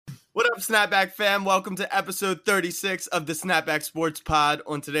What up, Snapback fam? Welcome to episode 36 of the Snapback Sports Pod.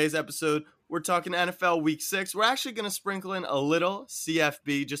 On today's episode, we're talking NFL Week 6. We're actually going to sprinkle in a little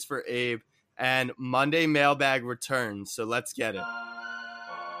CFB just for Abe, and Monday mailbag returns, so let's get it.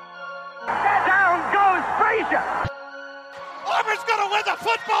 Down goes Frazier! Auburn's going to win the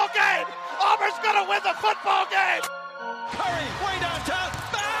football game! Auburn's going to win the football game! Curry, way downtown.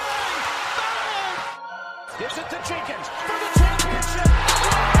 Bang! Bang! Gives it to Jenkins for the championship.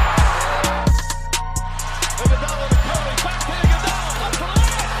 Iguodala to Curry, back to Iguodala. Up for the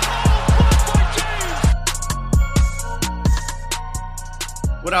layup. Oh, blocked by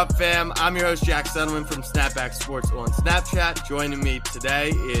James. What up, fam? I'm your host, Jack Settleman from Snapback Sports on Snapchat. Joining me today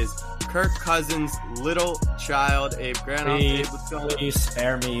is Kirk Cousins' little child, Abe Granoff. Abe, what's going on? Please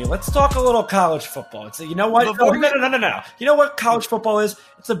spare me. Let's talk a little college football. You know what? No. You know what college football is?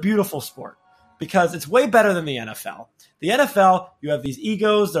 It's a beautiful sport because it's way better than the NFL. The NFL, you have these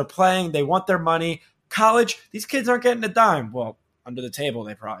egos. They're playing. They want their money. College, these kids aren't getting a dime. Well, under the table,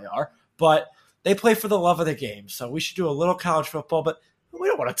 they probably are. But they play for the love of the game. So we should do a little college football. But we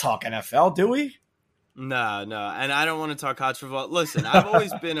don't want to talk NFL, do we? No, and I don't want to talk college football. Listen, I've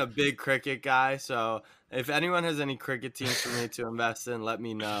always been a big cricket guy, so if anyone has any cricket teams for me to invest in, let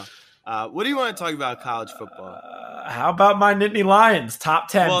me know. What do you want to talk about college football? How about my Nittany Lions? Top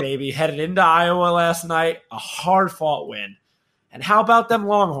 10, baby. Headed into Iowa last night. A hard-fought win. And how about them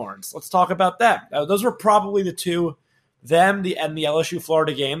Longhorns? Let's talk about them. Those were probably the two, and the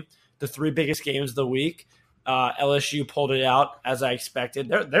LSU-Florida game, the three biggest games of the week. LSU pulled it out as I expected.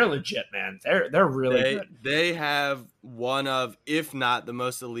 They're legit, man. They're really good. They have one of, if not the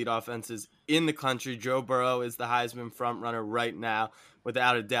most elite offenses in the country. Joe Burrow is the Heisman frontrunner right now,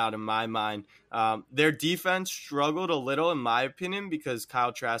 without a doubt in my mind. Their defense struggled a little, in my opinion, because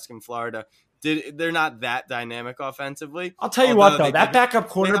Kyle Trask in Florida they're not that dynamic offensively. I'll tell you what, though, that backup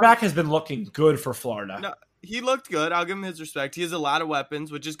quarterback has been looking good for Florida. No, he looked good. I'll give him his respect. He has a lot of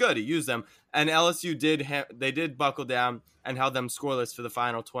weapons, which is good. He used them. And LSU did buckle down and held them scoreless for the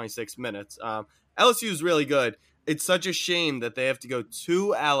final 26 minutes. LSU is really good. It's such a shame that they have to go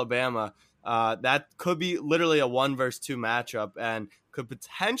to Alabama. That could be literally a 1 versus 2 matchup and could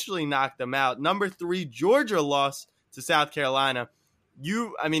potentially knock them out. Number 3, Georgia lost to South Carolina.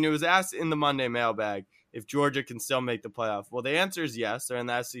 It was asked in the Monday mailbag if Georgia can still make the playoff. Well, the answer is yes. They're in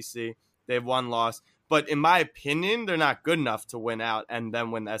the SEC. They have one loss. But in my opinion, they're not good enough to win out and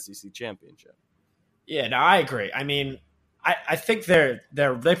then win the SEC championship. Yeah, no, I agree. I mean, I think they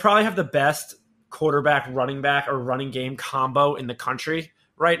probably have the best quarterback, running back, or running game combo in the country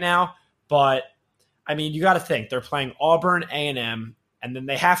right now. But, I mean, you got to think. They're playing Auburn, A&M, and then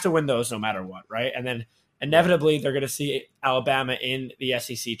they have to win those no matter what, right? And then inevitably they're going to see Alabama in the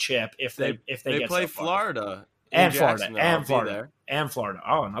SEC chip if they get play so far. Florida. And Florida.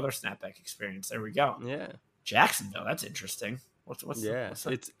 Oh, another snapback experience. There we go. Yeah. Jacksonville. That's interesting. What's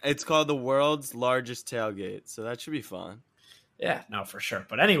it's called the world's largest tailgate, so that should be fun. Yeah, no, for sure.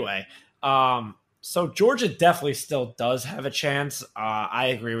 But anyway, so Georgia definitely still does have a chance. I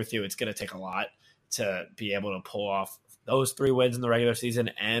agree with you. It's going to take a lot to be able to pull off those 3 wins in the regular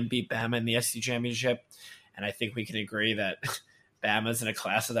season and beat Bama in the SEC championship. And I think we can agree that Bama's in a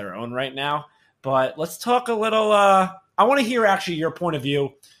class of their own right now. But let's talk a little. I want to hear actually your point of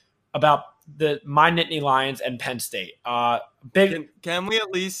view about my Nittany Lions and Penn State. Can we at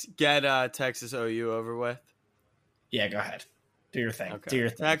least get Texas OU over with? Yeah, go ahead. Do your thing. Okay. Do your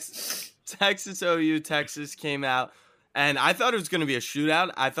thing. Texas OU. Texas came out, and I thought it was going to be a shootout.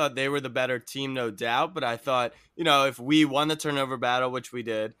 I thought they were the better team, no doubt. But I thought, if we won the turnover battle, which we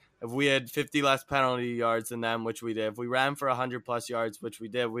did, if we had 50 less penalty yards than them, which we did, if we ran for 100-plus yards, which we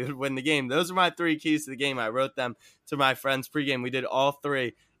did, we would win the game. Those are my 3 keys to the game. I wrote them to my friends pregame. We did all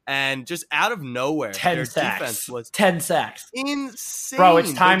 3. And just out of nowhere, 10 sacks. Defense was 10 sacks. Insane. Bro,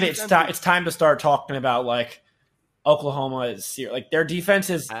 it's time to start talking about, like, Oklahoma is like their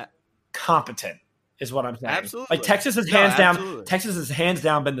defense is competent, is what I'm saying. Absolutely. Like Texas is hands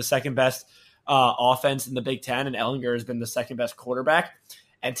down been the second best offense in the Big Ten, and Ellinger has been the second best quarterback.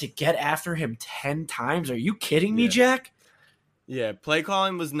 And to get after him 10 times, are you kidding me, Jack? Yeah, play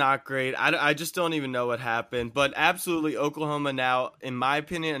calling was not great. I just don't even know what happened. But absolutely, Oklahoma now, in my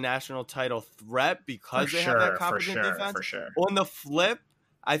opinion, a national title threat because they have that competent defense. For sure. On the flip,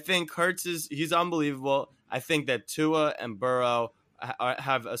 I think Hurts he's unbelievable. I think that Tua and Burrow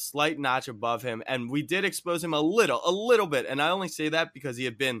have a slight notch above him, and we did expose him a little bit. And I only say that because he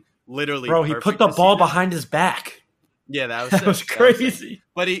had been literally he put the ball behind his back. Yeah, that was That was crazy.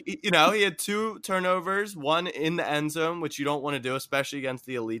 But he had 2 turnovers, one in the end zone, which you don't want to do, especially against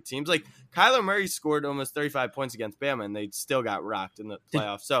the elite teams. Like Kyler Murray scored almost 35 points against Bama, and they still got rocked in the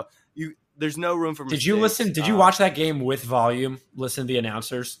playoffs. So there's no room for mistakes. Did you listen? Did you watch that game with volume? Listen to the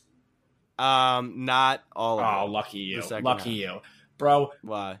announcers. Not all of Oh, them. lucky you, Lucky you, bro.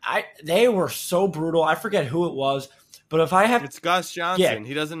 Why? They were so brutal. I forget who it was, but if I have It's Gus Johnson.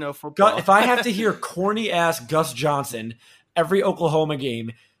 He doesn't know football. If I have to hear corny ass Gus Johnson every Oklahoma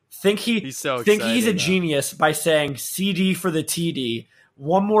game, he's a excited, genius by saying CD for the TD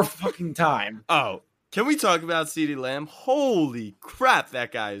one more fucking time. Oh, can we talk about CeeDee Lamb? Holy crap,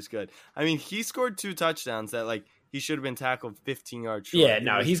 that guy is good. I mean, he scored 2 touchdowns that he should have been tackled 15 yards short. Yeah,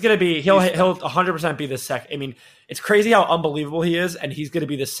 no, he's going to be he'll 100% be the second. I mean, it's crazy how unbelievable he is, and he's going to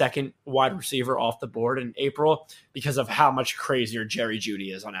be the second wide receiver off the board in April because of how much crazier Jerry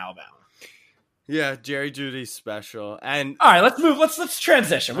Jeudy is on Alabama. Yeah, Jerry Jeudy's special. And all right, let's move. Let's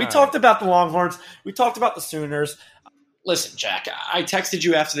transition. We talked about the Longhorns. We talked about the Sooners. Listen, Jack, I texted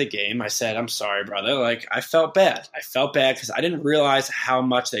you after the game. I said, I'm sorry, brother. I felt bad. I felt bad because I didn't realize how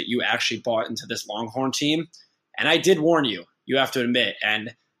much that you actually bought into this Longhorn team. And I did warn you, you have to admit.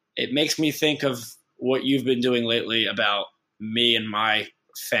 And it makes me think of what you've been doing lately about me and my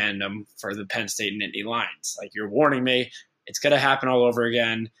fandom for the Penn State Nittany Lions. You're warning me. It's going to happen all over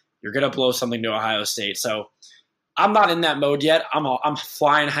again. You're going to blow something to Ohio State. So I'm not in that mode yet. I'm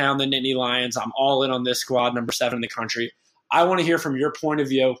flying high on the Nittany Lions. I'm all in on this squad, number 7 in the country. I want to hear from your point of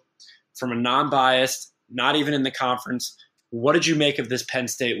view, from a non-biased, not even in the conference. What did you make of this Penn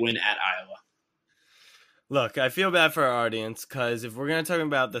State win at Iowa? Look, I feel bad for our audience because if we're going to talk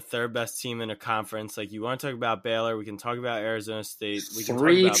about the 3rd best team in a conference, you want to talk about Baylor, we can talk about Arizona State. We can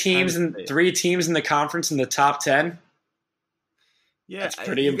three talk about three teams in the conference in the top 10. Yeah, that's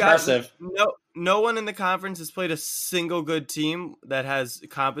pretty impressive. No one in the conference has played a single good team that has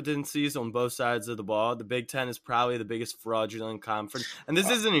competencies on both sides of the ball. The Big Ten is probably the biggest fraudulent conference, and this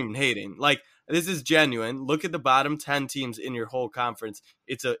isn't even hating. This is genuine. Look at the bottom 10 teams in your whole conference.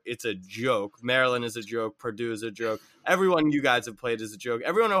 It's a joke. Maryland is a joke. Purdue is a joke. Everyone you guys have played is a joke.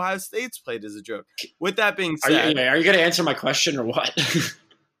 Everyone Ohio State's played is a joke. With that being said, are you going to answer my question or what?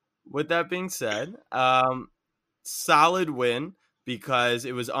 With that being said, solid win because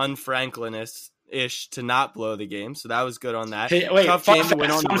it was un-Franklin-ish to not blow the game, so that was good on that. Tough game to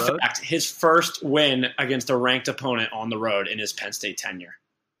win on the road. His first win against a ranked opponent on the road in his Penn State tenure.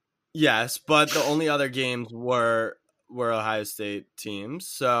 Yes, but the only other games were Ohio State teams,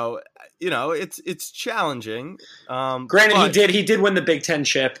 so it's challenging. Granted, he did win the Big Ten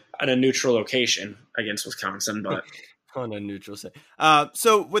chip at a neutral location against Wisconsin, but on a neutral site.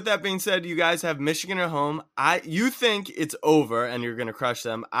 So with that being said, you guys have Michigan at home. You think it's over and you're going to crush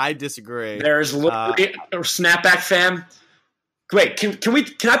them. I disagree. There's literally a snapback, fam. Wait,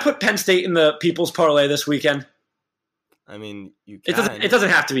 can I put Penn State in the People's Parlay this weekend? I mean, you can. It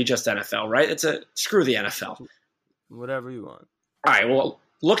doesn't have to be just NFL, right? Screw the NFL. Whatever you want. All right, well,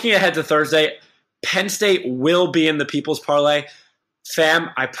 looking ahead to Thursday, Penn State will be in the People's Parlay.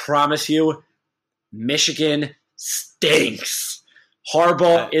 Fam, I promise you, Michigan stinks.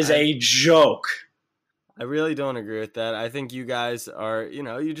 Harbaugh is a joke. I really don't agree with that. I think you guys are,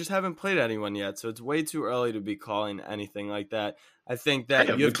 you just haven't played anyone yet, so it's way too early to be calling anything like that. I think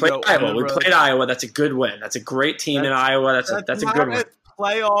that we played Iowa. We played Iowa. That's a good win. That's a great team in Iowa. That's a good win.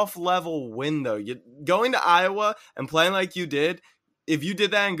 Playoff level win though. Going to Iowa and playing like you did. If you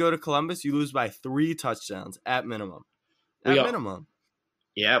did that and go to Columbus, you lose by 3 touchdowns at minimum. Minimum.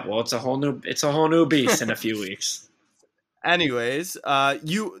 Yeah, well, it's a whole new beast in a few weeks. Anyways,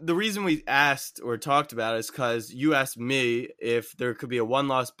 the reason we asked or talked about it is because you asked me if there could be a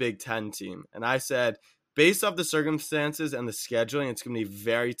 1-loss Big Ten team, and I said, based off the circumstances and the scheduling, it's going to be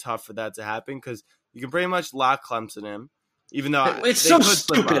very tough for that to happen because you can pretty much lock Clemson in, even though it's so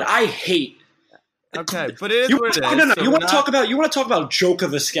stupid. I hate. Okay, but it is what it is. No. You want to talk about joke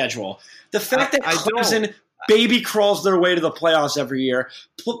of a schedule? The fact that Clemson baby crawls their way to the playoffs every year.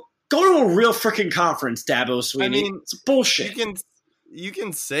 Go to a real freaking conference, Dabo Swinney. I mean, it's bullshit. You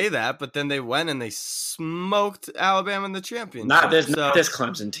can say that, but then they went and they smoked Alabama in the championship. Not this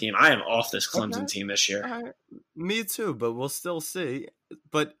Clemson team. I am off this Clemson team this year. Right. Me too, but we'll still see.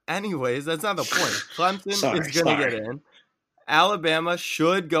 But anyways, that's not the point. Clemson is going to get in. Alabama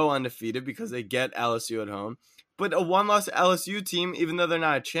should go undefeated because they get LSU at home. But a 1-loss LSU team, even though they're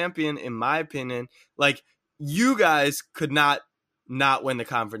not a champion, in my opinion, you guys could not win the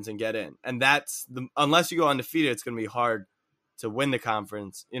conference and get in. And unless you go undefeated, it's going to be hard to win the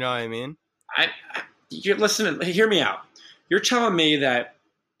conference. You know what I mean? Listen, hear me out. You're telling me that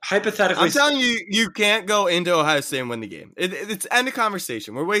hypothetically, I'm telling you, you can't go into Ohio State and win the game. It's end of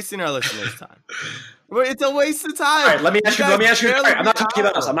conversation. We're wasting our listeners' time. It's a waste of time. All right, let me ask you. All right, I'm not talking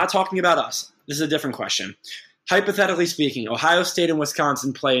about us. us. I'm not talking about us. This is a different question. Hypothetically speaking, Ohio State and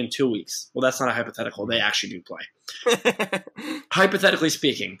Wisconsin play in 2 weeks. Well, that's not a hypothetical. They actually do play. Hypothetically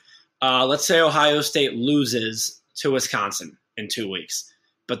speaking, let's say Ohio State loses to Wisconsin in 2 weeks.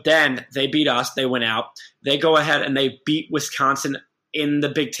 But then they beat us. They went out. They go ahead and they beat Wisconsin in the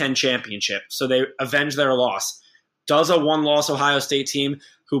Big Ten championship. So they avenge their loss. Does a one-loss Ohio State team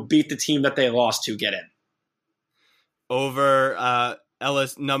who beat the team that they lost to get in? Over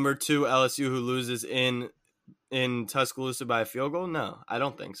number 2 LSU who loses in Tuscaloosa by a field goal? No, I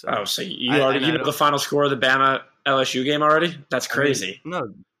don't think so. Oh, so you know the final score of the Bama LSU game already? That's crazy.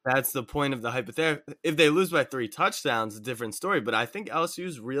 No, that's the point of the hypothetical. If they lose by 3 touchdowns, a different story. But I think LSU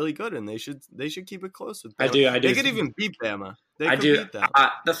is really good, and they should keep it close with Bama. I do. They could even beat Bama. Beat them.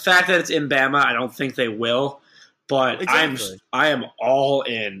 The fact that it's in Bama, I don't think they will. But exactly. I am all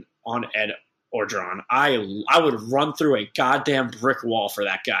in on Ed Orgeron. I would run through a goddamn brick wall for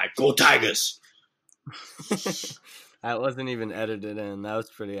that guy. Go Tigers! That wasn't even edited in. That was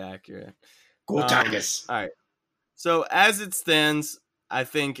pretty accurate. Go Tigers! All right. So as it stands, I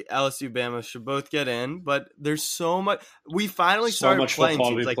think LSU Bama should both get in, but there's so much. We finally started playing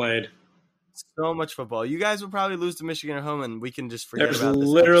football teams. we played. So much football. You guys will probably lose to Michigan at home, and we can just forget There's about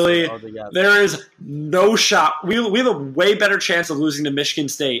this. There is no shot. We have a way better chance of losing to Michigan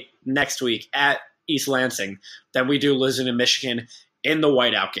State next week at East Lansing than we do losing to Michigan in the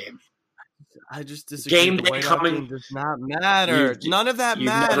whiteout game. I just disagree. Game day coming does not matter. None of that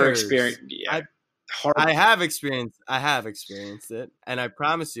matters. Never experienced. Yeah. I have experienced it, and I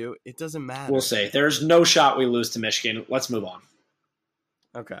promise you, it doesn't matter. We'll say there's no shot we lose to Michigan. Let's move on.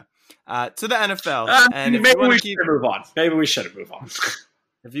 Okay. To the NFL. And maybe we should move on. Maybe we should move on.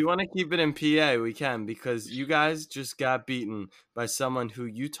 If you want to keep it in PA, we can, because you guys just got beaten by someone who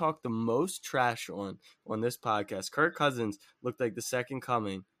you talk the most trash on this podcast. Kirk Cousins looked like the second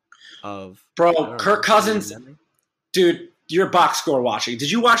coming of Kirk Cousins. Dude, you're box score watching.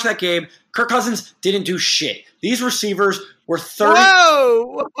 Did you watch that game? Kirk Cousins didn't do shit. These receivers were 30.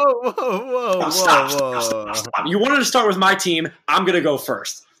 Whoa. Stop. You wanted to start with my team. I'm going to go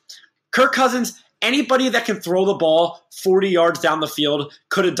first. Kirk Cousins, anybody that can throw the ball 40 yards down the field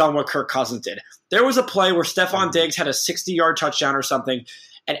could have done what Kirk Cousins did. There was a play where Stephon Diggs had a 60-yard touchdown or something,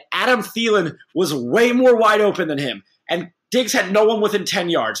 and Adam Thielen was way more wide open than him. And Diggs had no one within 10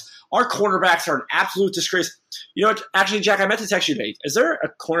 yards. Our cornerbacks are an absolute disgrace. You know what? Actually, Jack, I meant to text you today. Is there a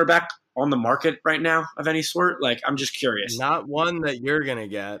cornerback on the market right now of any sort? Like, I'm just curious. Not one that you're going to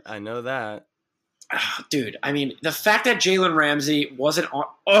get. I know that. Oh, dude, I mean, the fact that Jalen Ramsey wasn't on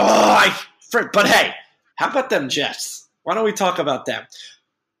 – but hey, how about them Jets? Why don't we talk about them?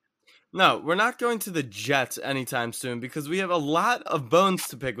 No, we're not going to the Jets anytime soon because we have a lot of bones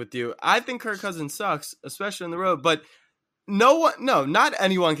to pick with you. I think Kirk Cousins sucks, especially on the road, but not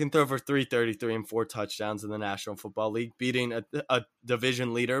anyone can throw for 333 and 4 touchdowns in the National Football League, beating a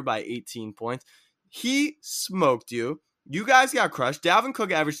division leader by 18 points. He smoked you. You guys got crushed. Dalvin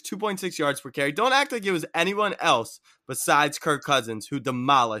Cook averaged 2.6 yards per carry. Don't act like it was anyone else besides Kirk Cousins who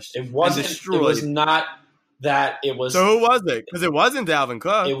demolished and destroyed. It was not that. It was. So who was it? Because it wasn't Dalvin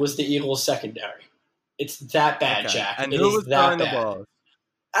Cook. It was the Eagles secondary. It's that bad, okay. Jack. And who was throwing the ball?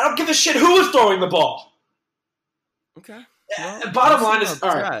 I don't give a shit who was throwing the ball. Okay. Well,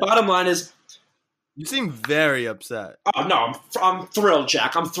 bottom line is, you seem very upset. Oh no, I'm thrilled,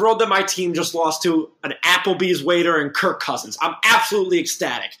 Jack. I'm thrilled that my team just lost to an Applebee's waiter and Kirk Cousins. I'm absolutely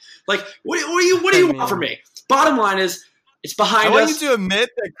ecstatic. Like, what do you want from me? Bottom line is, it's behind us. I want you to admit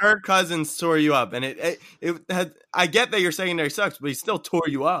that Kirk Cousins tore you up, and I get that your secondary sucks, but he still tore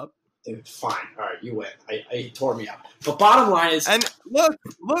you up. Dude, fine. All right, you win. He tore me up. But bottom line is, and look,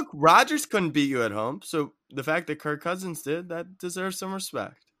 Rodgers couldn't beat you at home, so the fact that Kirk Cousins did, that deserves some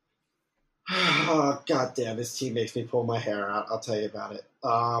respect. Oh, God damn, this team makes me pull my hair out. I'll tell you about it.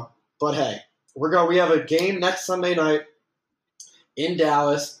 But hey, we have a game next Sunday night in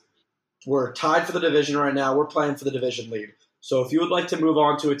Dallas. We're tied for the division right now. We're playing for the division lead. So if you would like to move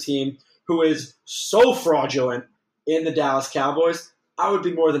on to a team who is so fraudulent in the Dallas Cowboys, I would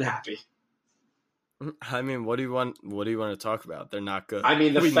be more than happy. I mean, what do you want to talk about? They're not good. I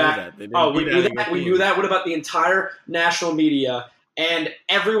mean, we knew that. What about the entire national media and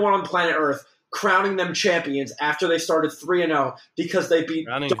everyone on planet Earth crowning them champions after they started 3-0 because they beat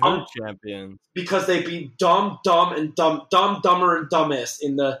champions? Because they beat dumber and dumbest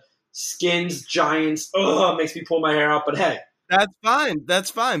in the Skins Giants. Ugh, makes me pull my hair out. But hey, That's fine. That's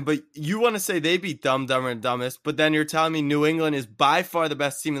fine. But you want to say they beat Dumb, Dumber, and Dumbest, but then you're telling me New England is by far the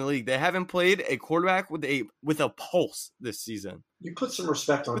best team in the league. They haven't played a quarterback with a pulse this season. You put some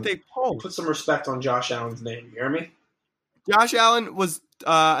respect on With a pulse. You put some respect on Josh Allen's name. You hear me? Josh Allen was,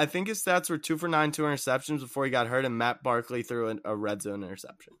 I think his stats were 2 for 9, 2 interceptions before he got hurt, and Matt Barkley threw a red zone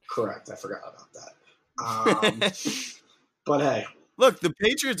interception. Correct. I forgot about that. But hey, look, the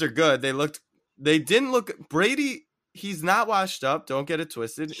Patriots are good. They didn't look Brady. He's not washed up. Don't get it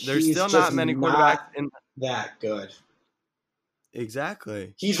twisted. There's he's still just not many quarterbacks in that good.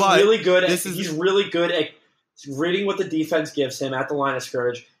 Exactly. He's But really good. he's really good at reading what the defense gives him at the line of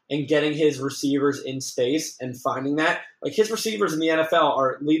scrimmage and getting his receivers in space and finding that. Like his receivers in the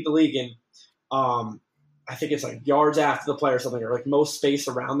NFL lead the league in, I think it's like yards after the play or something, or like most space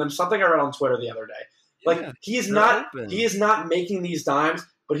around them. Something I read on Twitter the other day. Like he is not making these dimes,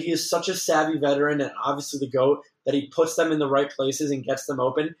 but he is such a savvy veteran and obviously the GOAT that he puts them in the right places and gets them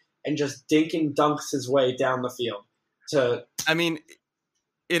open and just dink and dunks his way down the field. I mean,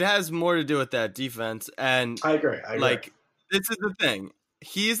 it has more to do with that defense. And I agree. Like, this is the thing.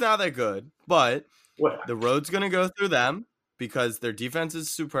 He's not that good, but the road's going to go through them because their defense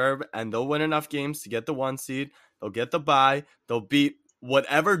is superb and they'll win enough games to get the 1 seed. They'll get the bye. They'll beat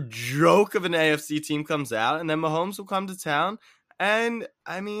whatever joke of an AFC team comes out, and then Mahomes will come to town. And,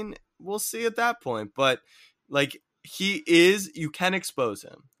 I mean, we'll see at that point. But, like, you can expose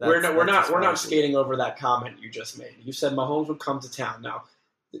him. We're not skating over that comment you just made. You said Mahomes would come to town. Now,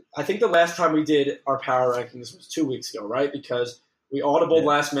 I think the last time we did our power rankings was 2 weeks ago, right? Because we audibled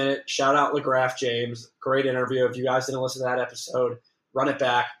last minute. Shout out LaGraph James. Great interview. If you guys didn't listen to that episode, run it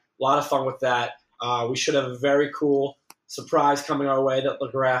back. A lot of fun with that. We should have a very cool surprise coming our way that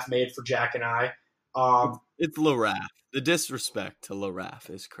LaGraph made for Jack and I. It's LaRaff. The disrespect to LaRaff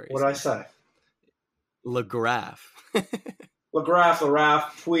is crazy. What did I say? LaGraph. LaRaff,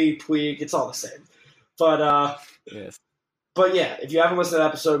 Puig. It's all the same. But yes. But yeah, if you haven't listened to that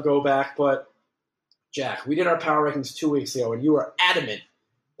episode, go back. But Jack, we did our power rankings 2 weeks ago, and you were adamant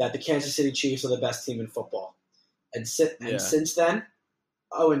that the Kansas City Chiefs are the best team in football. And since then,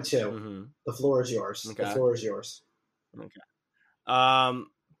 0-2. Mm-hmm. The floor is yours. Okay. The floor is yours. Okay.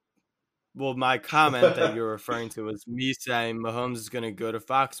 Well, my comment that you're referring to was me saying Mahomes is going to go to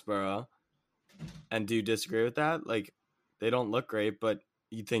Foxborough. And do you disagree with that? Like, they don't look great, but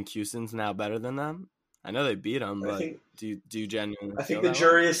you think Houston's now better than them? I know they beat them, but do you genuinely? I think the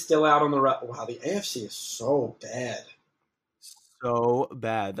jury is still out on the wow. The AFC is so bad. So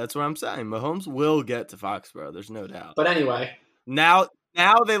bad. That's what I'm saying. Mahomes will get to Foxborough. There's no doubt. But anyway, now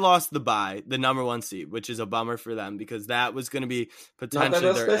they lost the bye, the number 1 seed, which is a bummer for them because that was going to be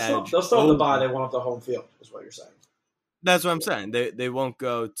potentially their edge. They'll still have the bye. They won't have the home field, is what you're saying. That's what I'm saying. They won't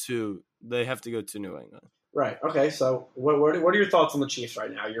go to. They have to go to New England. Right. Okay. So what are your thoughts on the Chiefs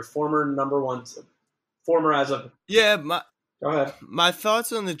right now? Your former number 1. Former as of go ahead. My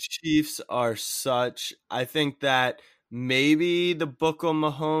thoughts on the Chiefs are such. I think that maybe the book on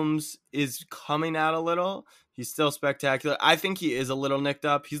Mahomes is coming out a little. He's still spectacular. I think he is a little nicked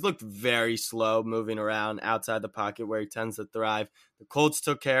up. He's looked very slow moving around outside the pocket where he tends to thrive. The Colts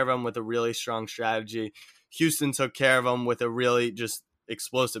took care of him with a really strong strategy. Houston took care of him with a really just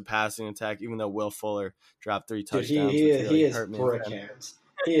explosive passing attack, even though Will Fuller dropped 3 touchdowns. He is brick hands.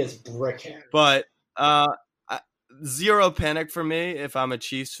 He is brick hands. But zero panic for me if I'm a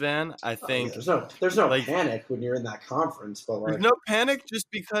Chiefs fan. I think there's no panic when you're in that conference, but there's no panic just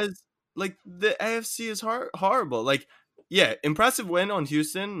because like the AFC is horrible. Like, yeah, impressive win on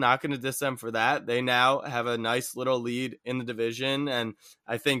Houston. Not going to diss them for that. They now have a nice little lead in the division, and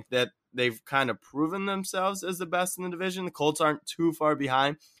I think that they've kind of proven themselves as the best in the division. The Colts aren't too far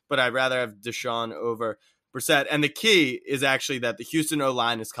behind, but I'd rather have Deshaun over Brissett. And the key is actually that the Houston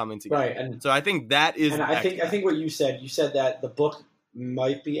O-line is coming together. Right. And so I think that is. And I think what you said that the book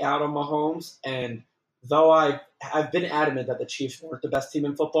might be out on Mahomes. And though I've been adamant that the Chiefs weren't the best team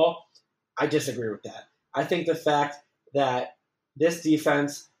in football, I disagree with that. I think the fact that this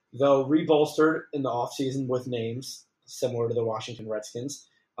defense, though rebolstered in the offseason with names similar to the Washington Redskins,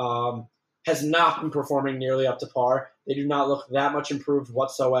 has not been performing nearly up to par. They do not look that much improved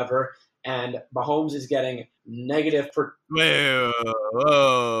whatsoever. And Mahomes is getting negative Whoa.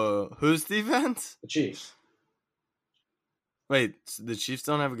 Whose defense? The Chiefs. Wait, so the Chiefs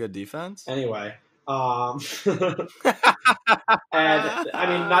don't have a good defense? Anyway. And, I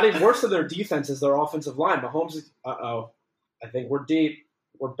mean, not even worse than their defense is their offensive line. Mahomes is, I think we're deep.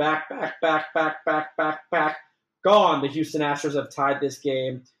 We're back. Gone. The Houston Astros have tied this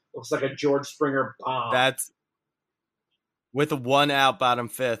game. Looks like a George Springer bomb. That's with a 1 out bottom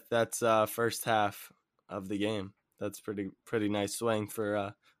 5th. That's first half of the game. That's pretty nice swing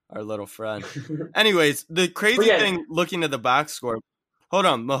for our little friend. Anyways, the crazy thing looking at the box score. Hold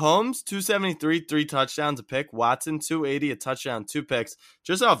on, Mahomes 273, 3 touchdowns, a pick. Watson 280, a touchdown, 2 picks.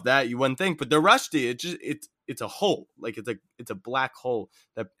 Just off that, you wouldn't think, but the rush D, it's a hole. Like it's a black hole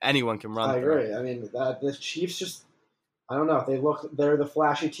that anyone can run. I agree. I mean, the Chiefs just, I don't know. They're the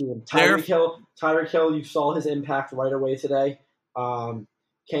flashy team. Tyreek Hill, you saw his impact right away today.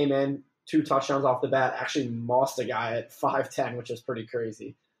 Came in 2 touchdowns off the bat. Actually, mossed a guy at 5'10", which is pretty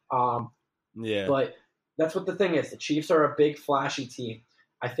crazy. Yeah, but that's what the thing is. The Chiefs are a big, flashy team.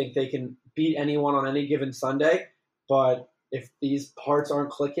 I think they can beat anyone on any given Sunday. But if these parts aren't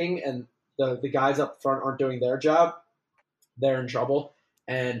clicking and the guys up front aren't doing their job, they're in trouble.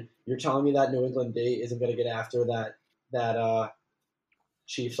 And you're telling me that New England D isn't going to get after that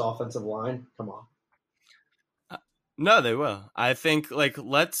Chiefs offensive line? Come on. No, they will. I think,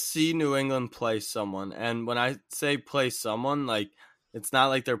 let's see New England play someone. And when I say play someone, it's not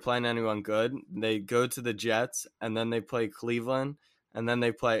like they're playing anyone good. They go to the Jets, and then they play Cleveland, and then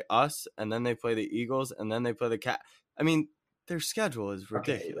they play us, and then they play the Eagles, and then they play the Cat. I mean, their schedule is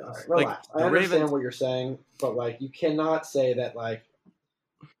ridiculous. Okay, relax. I understand what you're saying, but you cannot say that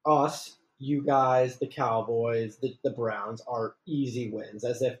us, you guys, the Cowboys, the Browns are easy wins,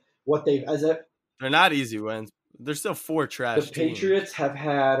 as if they're not easy wins. There's still 4 trash The Patriots have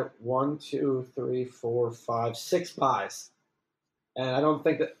had 1, 2, 3, 4, 5, 6 buys. And I don't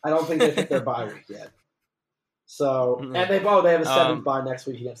think they hit their bye week yet. So and they have a 7th bye next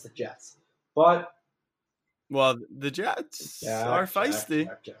week against the Jets. But the Jets are feisty.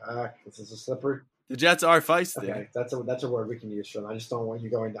 Jack. This is a slippery. The Jets are feisty. Okay, that's a word we can use for them. I just don't want you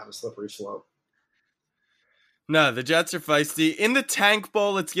going down a slippery slope. No, the Jets are feisty. In the Tank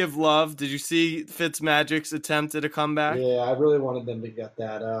Bowl, let's give love. Did you see Fitzmagic's attempt at a comeback? Yeah, I really wanted them to get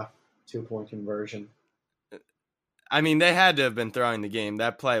that 2-point conversion. I mean, they had to have been throwing the game.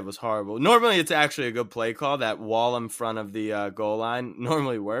 That play was horrible. Normally, it's actually a good play call. That wall in front of the goal line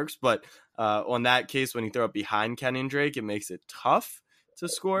normally works. But on that case, when you throw it behind Kenyon Drake, it makes it tough to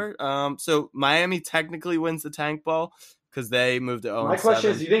score. So Miami technically wins the Tank Bowl because they moved to 0-7. My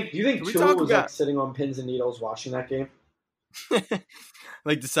question is, do you think Tua was sitting on pins and needles watching that game?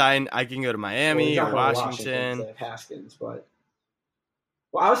 Deciding I can go to Miami or Washington. Haskins, but...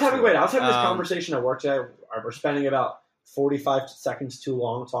 Well, I was having this conversation at work today. We're spending about 45 seconds too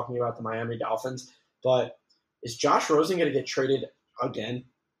long talking about the Miami Dolphins. But is Josh Rosen going to get traded again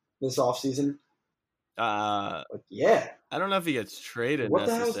this offseason? Yeah. I don't know if he gets traded. What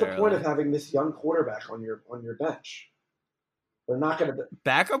the hell is the point of having this young quarterback on your bench? They're not going to.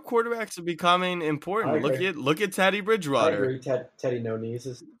 Backup quarterbacks are becoming important. Look at Teddy Bridgewater. I agree. Teddy no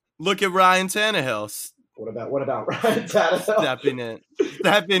knees. Look at Ryan Tannehill. What about Ryan Tannehill?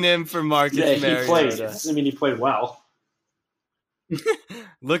 Stepping in for Marcus Mariota. He played well.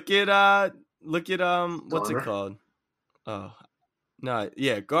 Look at what's it called? Oh, no,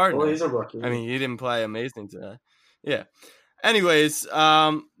 yeah, Gardner. Well, he's a rookie. I mean, he didn't play amazing today. Yeah. Anyways,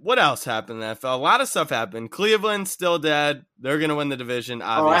 what else happened in the NFL? A lot of stuff happened. Cleveland's still dead. They're going to win the division,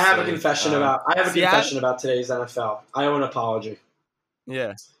 obviously. I have a confession about today's NFL. I owe an apology.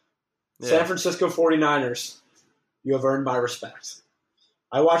 Yeah. San Francisco 49ers, you have earned my respect.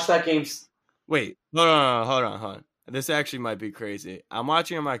 I watched that game. Wait, hold on. This actually might be crazy. I'm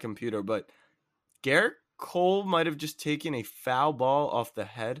watching on my computer, but Garrett Cole might have just taken a foul ball off the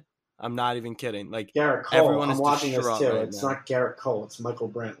head. I'm not even kidding. Garrett Cole, everyone I'm watching this too. Right it's not Garrett Cole. It's Michael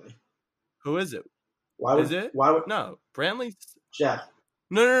Brantley. Who is it? Is it? Why would no Brantley? Jeff.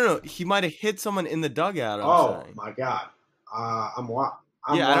 No. He might have hit someone in the dugout. My God. I'm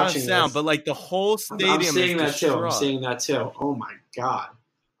I don't have sound, but the whole stadium. I'm seeing that too. I'm seeing that too. Oh my God.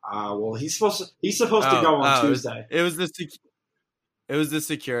 Well, he's supposed to go on Tuesday. It was the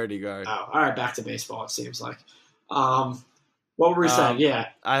security guard. Oh, all right. Back to baseball. It seems like. What were we saying? Yeah.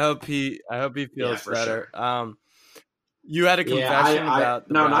 I hope he feels better. Sure. You had a confession about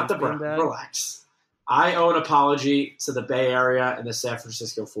the not the Browns. Relax. I owe an apology to the Bay Area and the San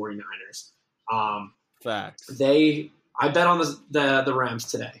Francisco 49ers. Facts. I bet on the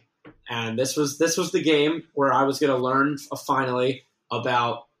Rams today, and this was the game where I was going to learn finally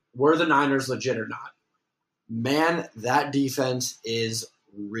about were the Niners legit or not. Man, that defense is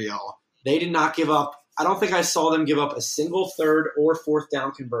real. They did not give up. I don't think I saw them give up a single 3rd or 4th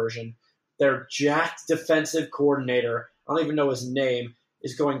down conversion. Their jacked defensive coordinator, I don't even know his name,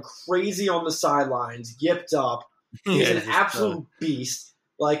 is going crazy on the sidelines, yipped up. He's an absolute beast.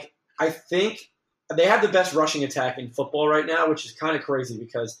 I think they have the best rushing attack in football right now, which is kind of crazy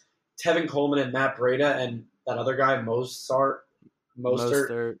because Tevin Coleman and Matt Breida and that other guy, Mostert.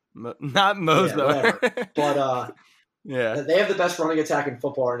 Not Mozart. Yeah, but Yeah. They have the best running attack in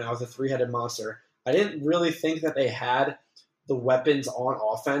football right now as a three-headed monster. I didn't really think that they had the weapons on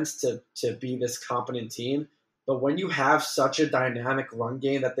offense to be this competent team. But when you have such a dynamic run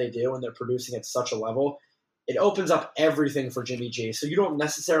game that they do and they're producing at such a level, it opens up everything for Jimmy G. So you don't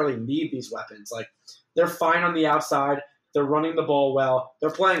necessarily need these weapons. Like, they're fine on the outside. They're running the ball well.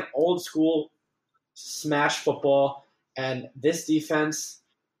 They're playing old school smash football. And this defense,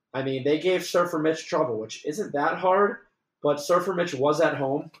 I mean, they gave Surfer Mitch trouble, which isn't that hard, but Surfer Mitch was at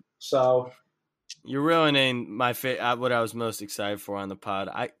home. So you're ruining my what I was most excited for on the pod.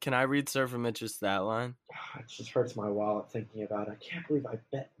 Can I read Surfer Mitch's stat line? It just hurts my wallet thinking about it. I can't believe I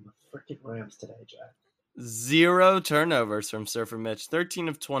bet on the freaking Rams today, Jack. 0 turnovers from Surfer Mitch. 13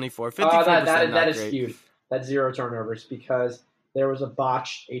 of 24. 54%. That is skewed. That's 0 turnovers because there was a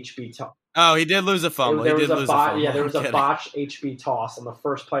botched HB toss. Oh, he did lose a fumble. There was a botched HB toss on the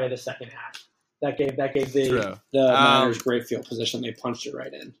first play of the second half. That gave the Niners great field position. They punched it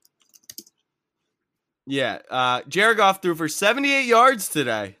right in. Yeah. Jared Goff threw for 78 yards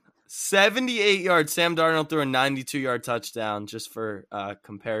today. 78 yards. Sam Darnold threw a 92-yard touchdown, just for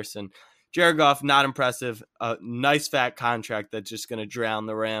comparison. Jared Goff, not impressive. A nice fat contract that's just going to drown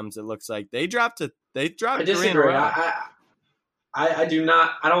the Rams. It looks like they dropped. I disagree. I do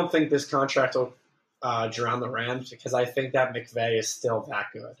not. I don't think this contract will drown the Rams because I think that McVay is still that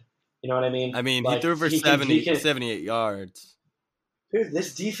good. You know what I mean? I mean, he threw for 78 yards. Dude,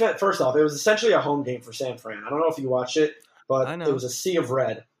 this defense. First off, it was essentially a home game for San Fran. I don't know if you watched it, but it was a sea of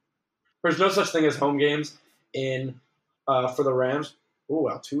red. There's no such thing as home games for the Rams. Ooh,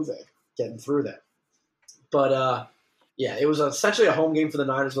 Altuve getting through that. But yeah, it was essentially a home game for the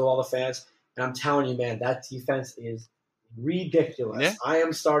Niners with all the fans. And I'm telling you, man, that defense is ridiculous. Yeah. I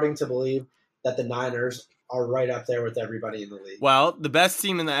am starting to believe that the Niners are right up there with everybody in the league. Well, the best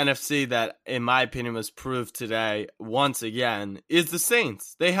team in the NFC that, in my opinion, was proved today, once again, is the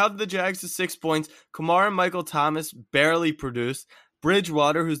Saints. They held the Jags to 6 points. Kamara and Michael Thomas barely produced.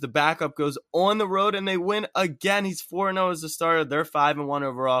 Bridgewater, who's the backup, goes on the road, and they win again. He's 4-0 as a starter. They're 5-1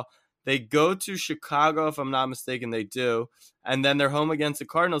 overall. They go to Chicago, if I'm not mistaken, they do. And then they're home against the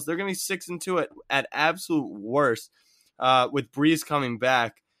Cardinals. They're going to be 6-2 at absolute worst with Breeze coming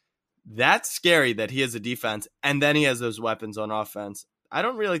back. That's scary that he has a defense, and then he has those weapons on offense. I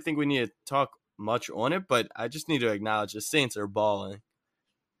don't really think we need to talk much on it, but I just need to acknowledge the Saints are balling.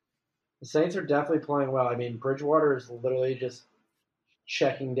 The Saints are definitely playing well. I mean, Bridgewater is literally just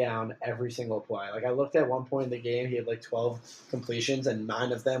checking down every single play. Like, I looked at one point in the game, he had like 12 completions, and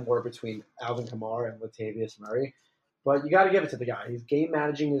 9 of them were between Alvin Kamara and Latavius Murray. But you got to give it to the guy. He's game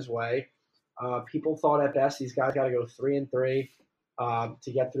managing his way. People thought at best these guys got to go 3-3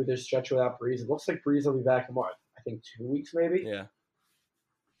 to get through this stretch without Breeze. It looks like Breeze will be back in what? I think 2 weeks maybe? Yeah.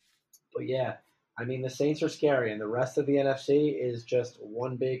 But yeah, I mean, the Saints are scary, and the rest of the NFC is just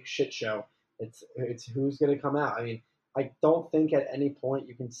one big shit show. It's who's going to come out. I mean, I don't think at any point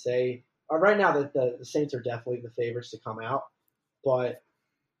you can say right now that the Saints are definitely the favorites to come out, but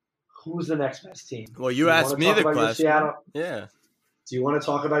who's the next best team? Well, you asked me the question. Yeah. Do you want to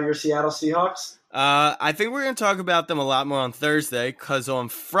talk about your Seattle Seahawks? I think we're going to talk about them a lot more on Thursday because on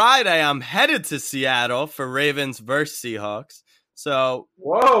Friday I'm headed to Seattle for Ravens versus Seahawks. So,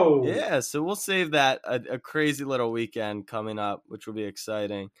 whoa. Yeah, so we'll save that a crazy little weekend coming up, which will be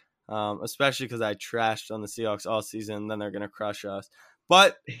exciting. Especially because I trashed on the Seahawks all season, and then they're going to crush us.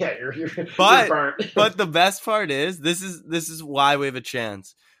 But yeah, you're burnt. But the best part is this is why we have a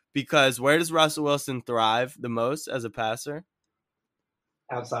chance. Because where does Russell Wilson thrive the most as a passer?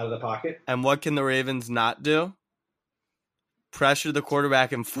 Outside of the pocket. And what can the Ravens not do? Pressure the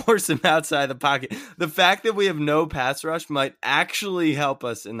quarterback and force him outside the pocket. The fact that we have no pass rush might actually help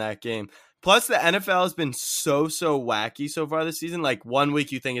us in that game. Plus, the NFL has been so wacky so far this season. Like, 1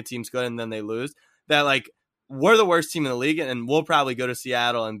 week you think a team's good and then they lose. That, like, we're the worst team in the league, and we'll probably go to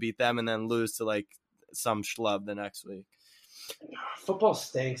Seattle and beat them and then lose to, like, some schlub the next week. Football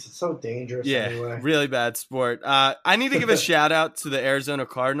stinks. It's so dangerous anyway. Really bad sport. I need to give a shout-out to the Arizona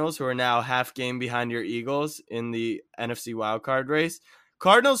Cardinals, who are now half game behind your Eagles in the NFC wildcard race.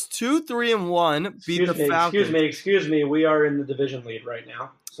 Cardinals 2-3-1 beat the Falcons. Excuse me. We are in the division lead right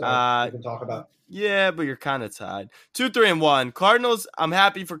now. So we can talk about. Yeah, but you're kind of tied. 2-3-1. Cardinals, I'm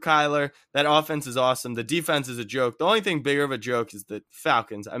happy for Kyler. That offense is awesome. The defense is a joke. The only thing bigger of a joke is the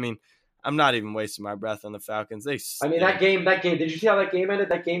Falcons. I mean, I'm not even wasting my breath on the Falcons. That game. Did you see how that game ended?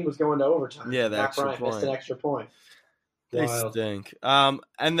 That game was going to overtime. Yeah, the extra point. Missed an extra point. They stink.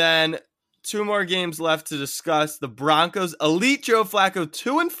 And then 2 more games left to discuss. The Broncos, elite Joe Flacco,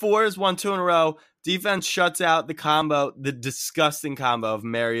 2-4 has won 2 in a row. Defense shuts out the disgusting combo of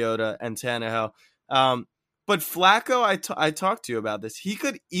Mariota and Tannehill. But Flacco, I talked to you about this. He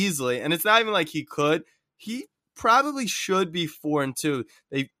could easily, and it's not even like he could. He probably should be 4-2.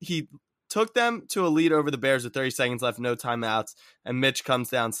 He took them to a lead over the Bears with 30 seconds left, no timeouts, and Mitch comes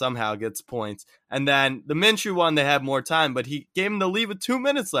down somehow, gets points. And then the Minshew one, they had more time, but he gave him the lead with 2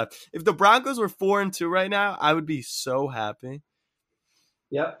 minutes left. If the Broncos were 4-2 right now, I would be so happy.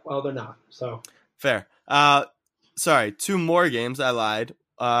 Yep. Well, they're not. So fair. Sorry, 2 more games. I lied.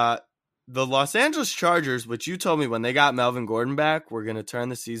 The Los Angeles Chargers, which you told me when they got Melvin Gordon back, we're going to turn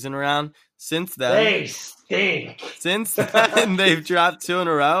the season around. Since then, they stink. Since then, they've dropped 2 in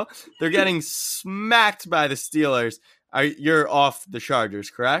a row. They're getting smacked by the Steelers. You're off the Chargers,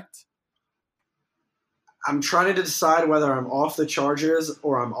 correct? I'm trying to decide whether I'm off the Chargers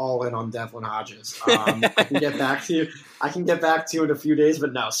or I'm all in on Devlin Hodges. I can get back to you. I can get back to you in a few days,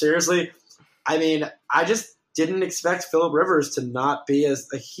 but no, seriously. I mean, I just didn't expect Phillip Rivers to not be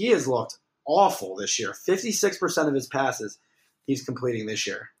he has looked awful this year. 56% of his passes he's completing this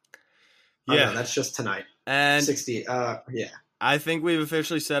year. Yeah, know, that's just tonight. And 60. Yeah. I think we've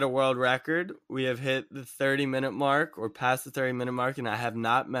officially set a world record. We have hit the 30-minute mark or past the 30-minute mark, and I have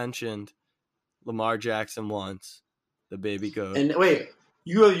not mentioned Lamar Jackson once, the baby goat. And wait,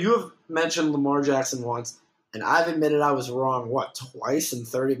 you have mentioned Lamar Jackson once, and I've admitted I was wrong, twice in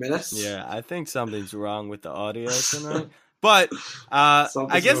 30 minutes? Yeah, I think something's wrong with the audio tonight. But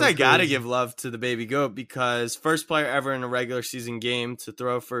I guess I got to give love to the baby goat because first player ever in a regular season game to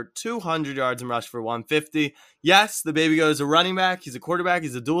throw for 200 yards and rush for 150. Yes, the baby goat is a running back. He's a quarterback.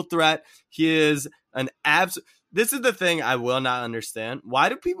 He's a dual threat. He is an This is the thing I will not understand. Why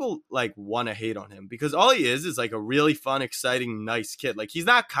do people want to hate on him? Because all he is like a really fun, exciting, nice kid. Like he's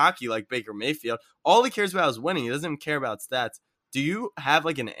not cocky like Baker Mayfield. All he cares about is winning. He doesn't even care about stats. Do you have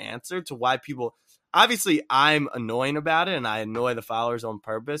an answer to why people? Obviously, I'm annoying about it, and I annoy the followers on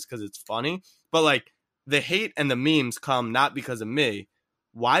purpose because it's funny. But the hate and the memes come not because of me.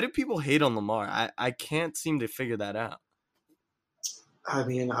 Why do people hate on Lamar? I can't seem to figure that out. I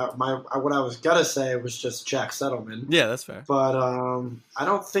mean, what I was gonna say was just Jack Settleman. Yeah, that's fair. But I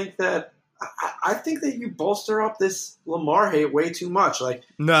don't think that. I think that you bolster up this Lamar hate way too much.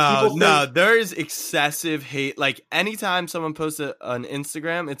 No, there is excessive hate. Anytime someone posts on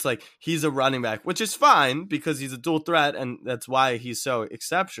Instagram, it's he's a running back, which is fine because he's a dual threat, and that's why he's so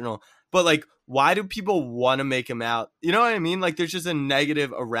exceptional. But why do people want to make him out? You know what I mean? There's just a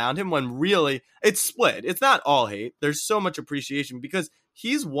negative around him when really it's split. It's not all hate. There's so much appreciation because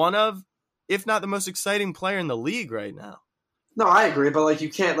he's one of, if not the most exciting player in the league right now. No, I agree, but you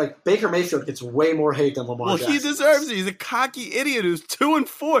can't Baker Mayfield gets way more hate than Lamar Jackson. He deserves it. He's a cocky idiot who's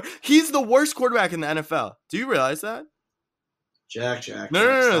 2-4. He's the worst quarterback in the NFL. Do you realize that? Jack.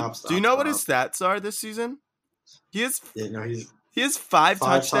 No. Do you know what his stats are this season? He has 5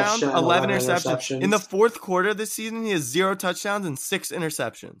 touchdowns, 11 interceptions. In the fourth quarter this season, he has 0 touchdowns and 6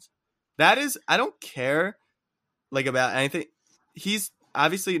 interceptions. That is, I don't care about anything. He's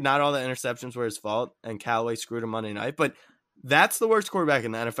obviously not all the interceptions were his fault, and Callaway screwed him Monday night, but that's the worst quarterback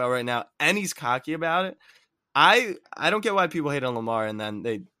in the NFL right now, and he's cocky about it. I don't get why people hate on Lamar, and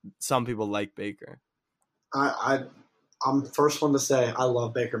then some people like Baker. I'm first one to say I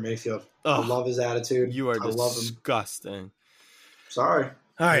love Baker Mayfield. I love his attitude. You are disgusting. Love him. Sorry.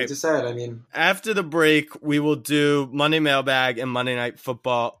 All right. Just said. I mean, after the break, we will do Monday Mailbag and Monday Night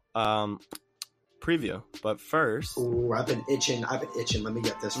Football preview. But first, I've been itching. Let me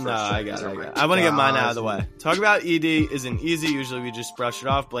get this first. No, I got it. I want to get mine out of the way. Talk about ED isn't easy. Usually we just brush it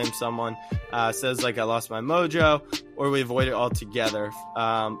off, blame someone, says I lost my mojo, or we avoid it altogether.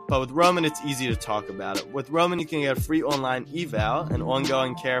 But with Roman, it's easy to talk about it. With Roman, you can get a free online eval and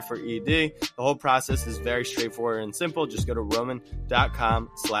ongoing care for ED. The whole process is very straightforward and simple. Just go to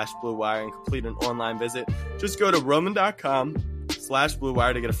roman.com/Blue Wire and complete an online visit. Just go to roman.com/Blue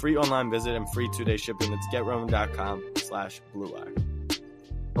Wire to get a free online visit and free 2-day shipping. That's getroman.com/Blue Wire.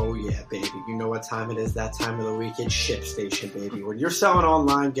 Oh yeah, baby. You know what time it is. That time of the week. It's ShipStation, baby. When you're selling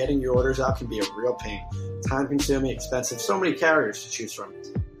online, getting your orders out can be a real pain. Time-consuming, expensive. So many carriers to choose from.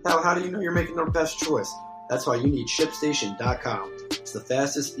 How do you know you're making the best choice? That's why you need ShipStation.com. It's the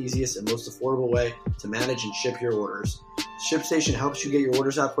fastest, easiest, and most affordable way to manage and ship your orders. ShipStation helps you get your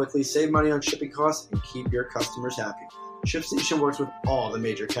orders out quickly, save money on shipping costs, and keep your customers happy. ShipStation works with all the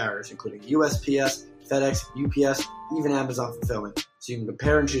major carriers, including USPS, FedEx, UPS, even Amazon Fulfillment, so you can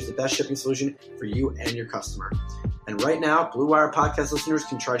compare and choose the best shipping solution for you and your customer. And right now, Blue Wire podcast listeners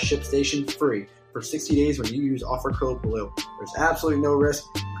can try ShipStation free for 60 days when you use offer code BLUE. There's absolutely no risk.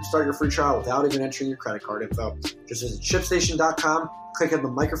 You can start your free trial without even entering your credit card info. Just visit ShipStation.com, click on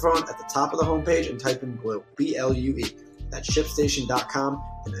the microphone at the top of the homepage, and type in BLUE, B-L-U-E. That's ShipStation.com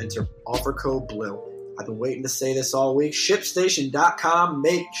and enter offer code BLUE. I've been waiting to say this all week. ShipStation.com.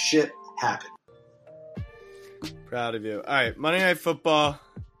 Make ship happen. Proud of you. All right, Monday Night Football,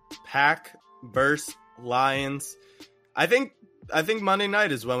 Pack versus Lions. I think Monday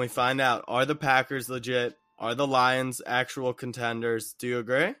night is when we find out, are the Packers legit? Are the Lions actual contenders? Do you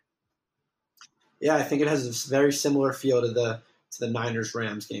agree? Yeah, I think it has a very similar feel to the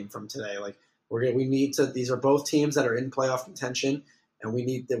Niners-Rams game from today. Like we need to. These are both teams that are in playoff contention, and we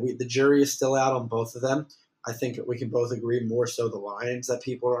need that. The jury is still out on both of them. I think we can both agree more so the Lions that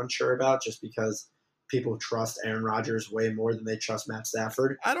people are unsure about, just because people trust Aaron Rodgers way more than they trust Matt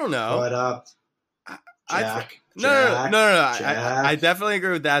Stafford. I don't know, but No. I definitely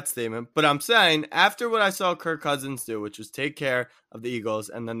agree with that statement. But I'm saying after what I saw Kirk Cousins do, which was take care of the Eagles,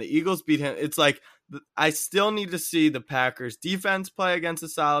 and then the Eagles beat him, it's like I still need to see the Packers defense play against a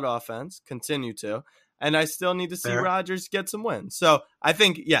solid offense, continue to, and I still need to see Rodgers get some wins. So I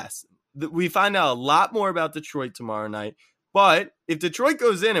think, yes, we find out a lot more about Detroit tomorrow night. But if Detroit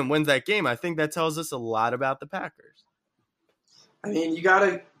goes in and wins that game, I think that tells us a lot about the Packers.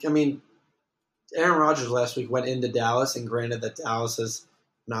 Aaron Rodgers last week went into Dallas, and granted that Dallas has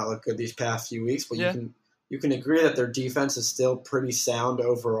not looked good these past few weeks, but you can agree that their defense is still pretty sound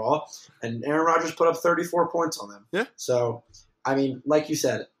overall, and Aaron Rodgers put up 34 points on them. Yeah. So, like you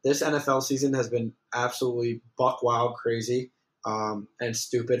said, this NFL season has been absolutely buck wild crazy, and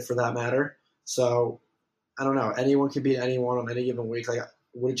stupid for that matter. So, I don't know. Anyone can beat anyone on any given week. Like,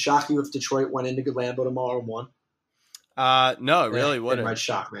 would it shock you if Detroit went into Lambeau tomorrow and won? No, it really wouldn't. It might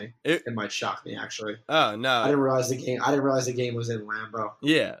shock me. It might shock me, actually. Oh no, I didn't realize the game was in Lambeau.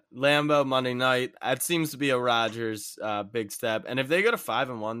 Yeah, Lambeau Monday night. That seems to be a Rodgers big step. And if they go to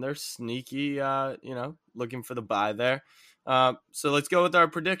 5-1, they're sneaky. Looking for the bye there. So let's go with our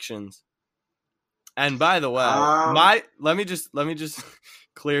predictions. And by the way, let me just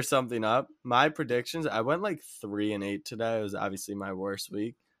clear something up. My predictions, I went like 3-8 today. It was obviously my worst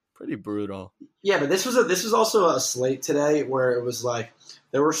week. Pretty brutal. Yeah, but this was also a slate today where it was like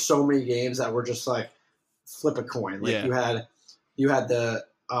there were so many games that were just like flip a coin. Like you had the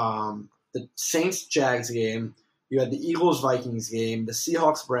Saints Jags game, you had the Eagles Vikings game, the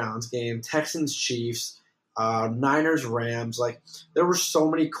Seahawks Browns game, Texans Chiefs, Niners Rams. Like there were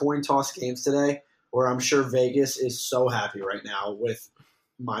so many coin toss games today where I'm sure Vegas is so happy right now with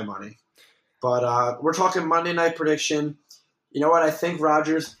my money. But we're talking Monday night prediction. You know what? I think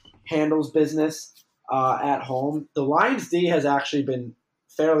Rodgers handles business at home. The Lions D has actually been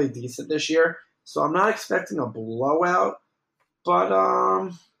fairly decent this year, so I'm not expecting a blowout.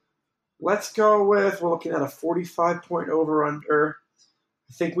 But let's go with, we're looking at a 45-point over-under.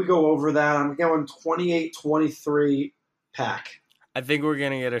 I think we go over that. I'm going 28-23 Pack. I think we're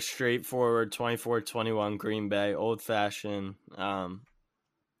going to get a straightforward 24-21 Green Bay, old-fashioned,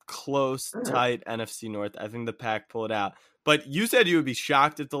 close, tight NFC North. I think the Pack pull it out. But you said you would be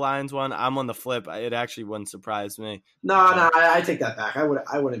shocked if the Lions won. I'm on the flip. It actually wouldn't surprise me. No, I take that back.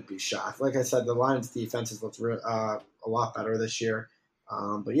 I wouldn't be shocked. Like I said, the Lions' defense has looked a lot better this year.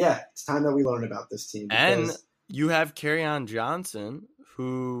 But yeah, it's time that we learn about this team. And you have Kerryon Johnson,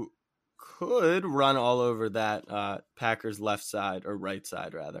 who could run all over that Packers left side, or right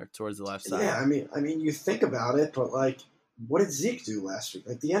side rather, towards the left side. Yeah, I mean, you think about it, but like, what did Zeke do last week?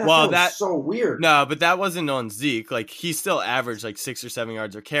 Like the NFL is so weird. No, but that wasn't on Zeke. Like he still averaged like 6 or 7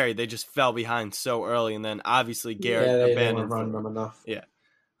 yards a carry. They just fell behind so early, and then obviously Garrett abandoned. They weren't running them enough. Yeah.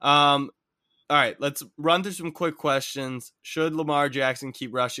 All right, let's run through some quick questions. Should Lamar Jackson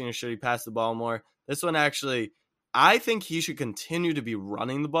keep rushing, or should he pass the ball more? This one actually, I think he should continue to be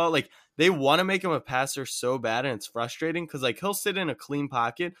running the ball. Like they want to make him a passer so bad, and it's frustrating because like he'll sit in a clean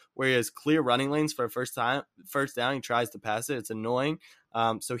pocket where he has clear running lanes for a first down. He tries to pass it. It's annoying.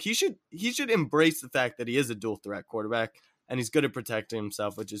 So he should embrace the fact that he is a dual threat quarterback, and he's good at protecting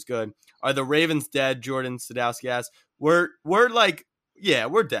himself, which is good. Are the Ravens dead? Jordan Sadowski asked. We're like, yeah,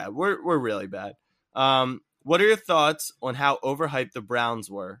 we're dead. We're really bad. What are your thoughts on how overhyped the Browns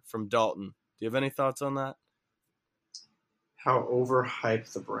were from Dalton? Do you have any thoughts on that? How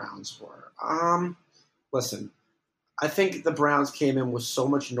overhyped the Browns were. Listen, I think the Browns came in with so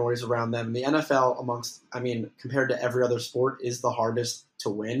much noise around them. The NFL compared to every other sport, is the hardest to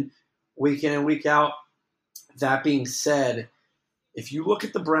win week in and week out. That being said, if you look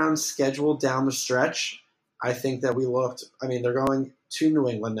at the Browns' schedule down the stretch, I think that they're going to New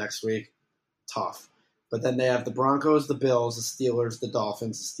England next week. Tough. But then they have the Broncos, the Bills, the Steelers, the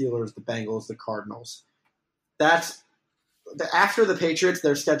Dolphins, the Steelers, the Bengals, the Cardinals. After the Patriots,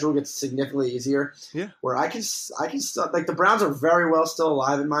 their schedule gets significantly easier. Yeah. Where I can still, like, the Browns are very well still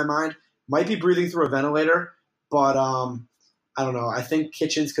alive in my mind. Might be breathing through a ventilator, but I don't know. I think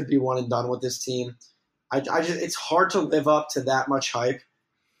Kitchens could be one and done with this team. it's hard to live up to that much hype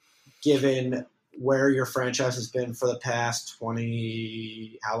given where your franchise has been for the past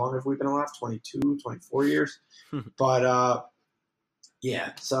 20, how long have we been alive? 22, 24 years. But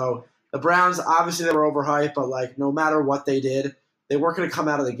yeah, so the Browns, obviously they were overhyped, but like no matter what they did, they weren't going to come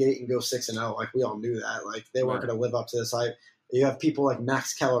out of the gate and go 6-0. Like we all knew that. Like they weren't going to live up to this hype. You have people like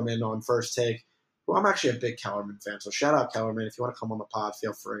Max Kellerman on First Take, who I'm actually a big Kellerman fan. So shout out Kellerman. If you want to come on the pod,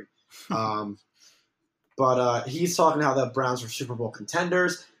 feel free. But he's talking how the Browns were Super Bowl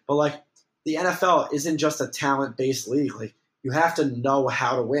contenders. But like the NFL isn't just a talent-based league. Like you have to know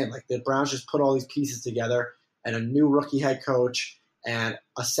how to win. Like the Browns just put all these pieces together, and a new rookie head coach and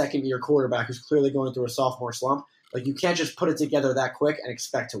a second-year quarterback who's clearly going through a sophomore slump. Like you can't just put it together that quick and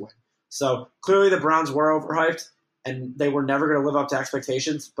expect to win. So clearly the Browns were overhyped, and they were never going to live up to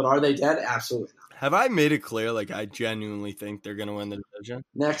expectations. But are they dead? Absolutely not. Have I made it clear? Like I genuinely think they're going to win the division.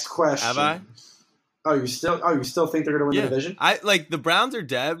 Next question. Have I? Oh, you still think they're going to win the division? I like the Browns are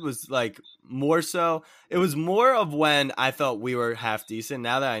dead was like more so. It was more of when I felt we were half decent.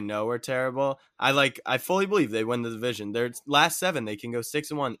 Now that I know we're terrible, I fully believe they win the division. Their last 7, they can go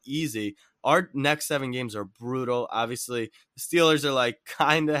 6-1 easy. Our next 7 games are brutal. Obviously, the Steelers are like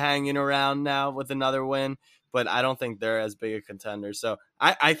kind of hanging around now with another win, but I don't think they're as big a contender. So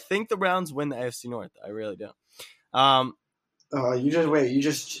I think the Browns win the AFC North. I really do. You just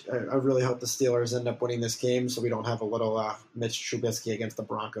wait. I really hope the Steelers end up winning this game so we don't have a little Mitch Trubisky against the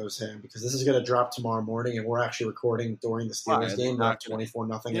Broncos here, because this is going to drop tomorrow morning, and we're actually recording during the Steelers game, not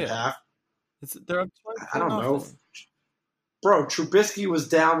 24-0 at half. They're up 24-0. I don't know. Bro, Trubisky was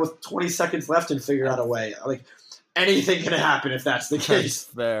down with 20 seconds left and figured out a way. Like, anything can happen if that's the case.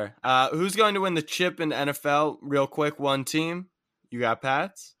 Fair. Who's going to win the chip in NFL? Real quick, one team. You got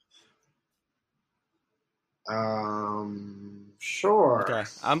Pats? Sure. Okay,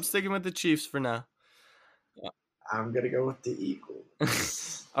 I'm sticking with the Chiefs for now. I'm going to go with the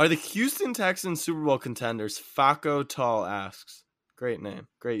Eagles. Are the Houston Texans Super Bowl contenders? Faco Tall asks. Great name.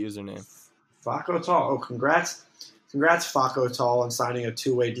 Great username. Faco Tall. Oh, congrats. Congrats, Faco Tall, on signing a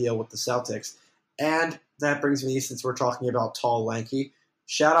 2-way deal with the Celtics. And that brings me, since we're talking about tall, lanky,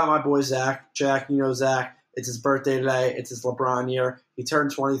 shout out my boy Zach. Jack, you know Zach. It's his birthday today. It's his LeBron year. He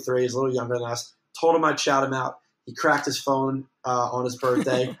turned 23. He's a little younger than us. Told him I'd shout him out. He cracked his phone on his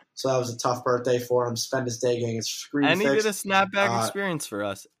birthday, so that was a tough birthday for him. Spent his day getting his screen fixed. And he did a snapback experience for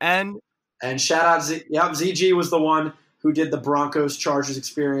us. And shout out, ZG was the one who did the Broncos-Chargers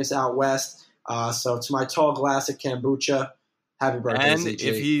experience out west. So to my tall glass of kombucha, happy birthday, and ZG.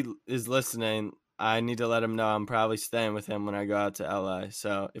 If he is listening, I need to let him know I'm probably staying with him when I go out to LA.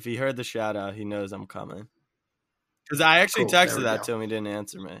 So if he heard the shout-out, he knows I'm coming. Because I actually texted that to him. He didn't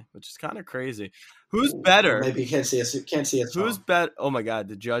answer me, which is kind of crazy. Who's better? Maybe he can't see us. Who's better? Oh, my God.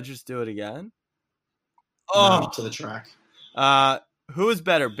 Did Judges do it again? No, to the track. Who is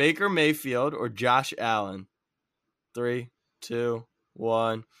better, Baker Mayfield or Josh Allen? 3, 2,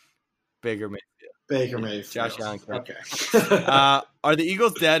 1. Baker Mayfield. Josh Allen. Okay. Are the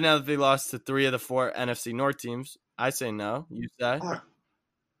Eagles dead now that they lost to 3 of the 4 NFC North teams? I say no. You say?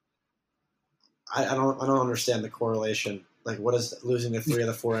 I don't understand the correlation. Like, what is losing to 3 of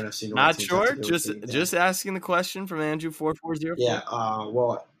the 4 NFC North Not teams sure. Just asking the question from Andrew 4404. Yeah.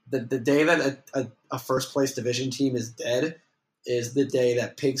 Well, the day that a first place division team is dead is the day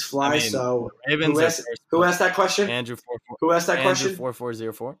that pigs fly. So who asked that question? Andrew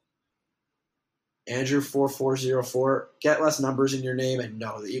 4404. Andrew 4404. Get less numbers in your name, and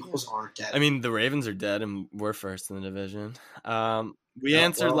no, the Eagles aren't dead. I mean, the Ravens are dead, and we're first in the division. We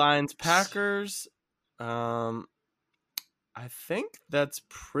answered Lions, Packers. I think that's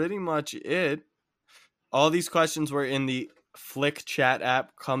pretty much it. All these questions were in the Flick chat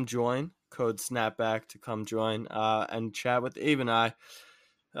app. Come join. Code Snapback to come join and chat with Abe and I.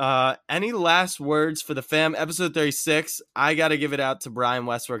 Any last words for the fam? Episode 36. I got to give it out to Brian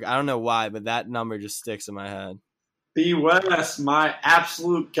Westbrook. I don't know why, but that number just sticks in my head. B. West, my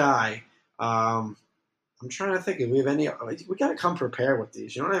absolute guy. I'm trying to think if we have any. We got to come prepared with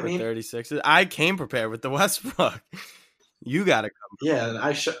these. You know what I mean? 36. I came prepared with the Westbrook. You got to come. Yeah,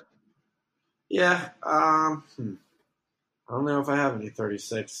 I should. Yeah. I don't know if I have any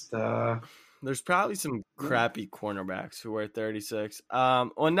 36. There's probably some crappy cornerbacks who wear 36.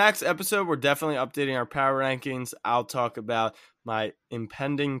 On next episode, we're definitely updating our power rankings. I'll talk about my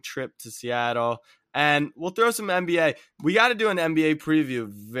impending trip to Seattle, and we'll throw some NBA. We got to do an NBA preview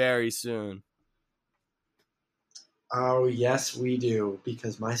very soon. Oh, yes, we do,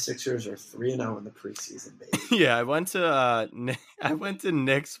 because my Sixers are 3-0 in the preseason, baby. Yeah, I went to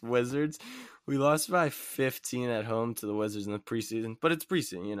Knicks Wizards. We lost by 15 at home to the Wizards in the preseason, but it's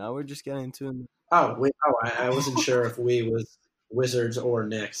preseason, you know. We're just getting into it. I wasn't sure if we was Wizards or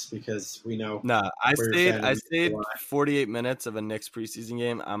Knicks because we know. No, I where you're stayed standing. 48 minutes of a Knicks preseason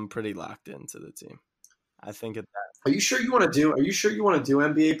game. I'm pretty locked into the team. I think at that. Are you sure you want to do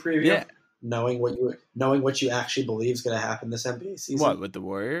NBA preview? Yeah. Knowing what you actually believe is going to happen this NBA season. What, with the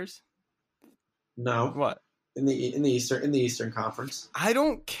Warriors? No. What? In the Eastern Conference. I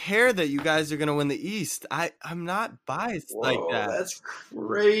don't care that you guys are going to win the East. I'm not biased like that. That's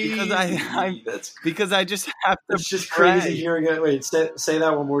crazy. Because I just have to. It's just pray. crazy hearing it. Wait, say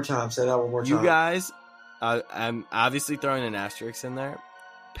that one more time. Say that one more time. You guys, I'm obviously throwing an asterisk in there.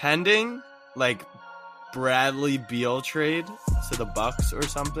 Pending like Bradley Beal trade to the Bucks or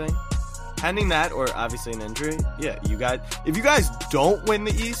something. Pending that, or obviously an injury. Yeah, if you guys don't win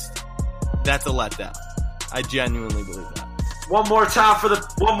the East, that's a letdown. I genuinely believe that. One more time for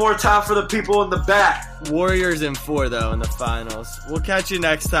the people in the back. Warriors in 4 though in the finals. We'll catch you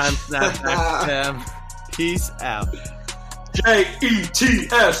next time. Snapback Tim. Peace out.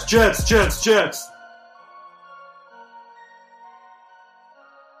 Jets, Jets.